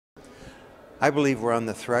I believe we're on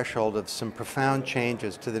the threshold of some profound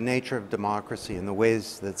changes to the nature of democracy and the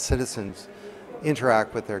ways that citizens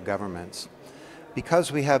interact with their governments.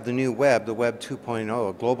 Because we have the new web, the Web 2.0,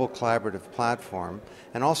 a global collaborative platform,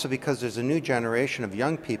 and also because there's a new generation of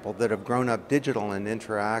young people that have grown up digital and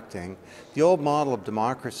interacting, the old model of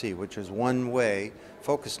democracy, which is one way,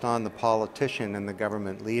 focused on the politician and the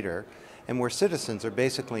government leader, and where citizens are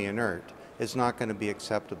basically inert, is not going to be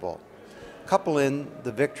acceptable. Couple in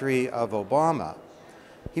the victory of Obama.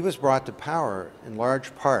 He was brought to power in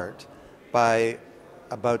large part by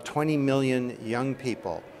about 20 million young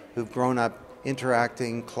people who've grown up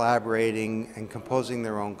interacting, collaborating, and composing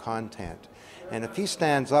their own content. And if he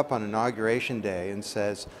stands up on Inauguration Day and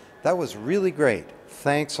says, "That was really great,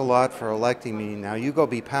 thanks a lot for electing me, now you go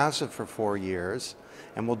be passive for 4 years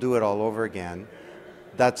and we'll do it all over again,"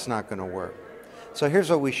 that's not going to work. So here's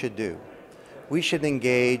what we should do. We should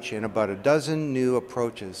engage in about a dozen new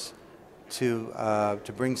approaches to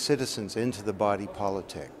bring citizens into the body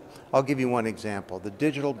politic. I'll give you one example, the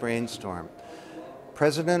digital brainstorm.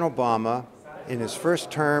 President Obama, in his first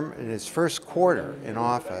term, in his first quarter in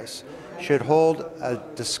office, should hold a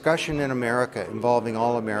discussion in America involving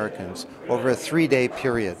all Americans over a 3-day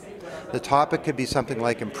period. The topic could be something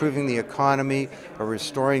like improving the economy or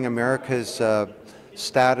restoring America's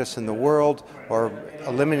status in the world, or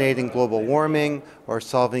eliminating global warming, or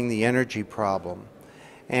solving the energy problem.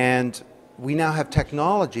 And we now have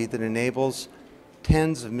technology that enables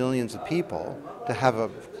tens of millions of people to have a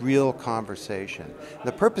real conversation.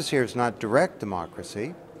 The purpose here is not direct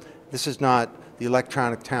democracy. This is not the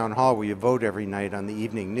electronic town hall where you vote every night on the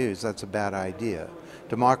evening news. That's a bad idea.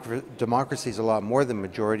 Democracy is a lot more than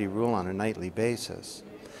majority rule on a nightly basis.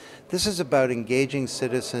 This is about engaging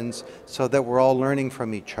citizens so that we're all learning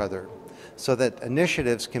from each other, so that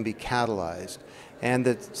initiatives can be catalyzed, and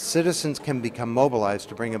that citizens can become mobilized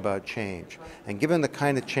to bring about change. And given the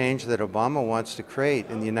kind of change that Obama wants to create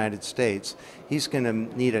in the United States, he's going to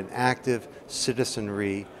need an active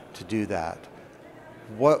citizenry to do that.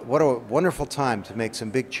 What a wonderful time to make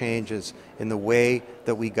some big changes in the way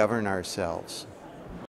that we govern ourselves.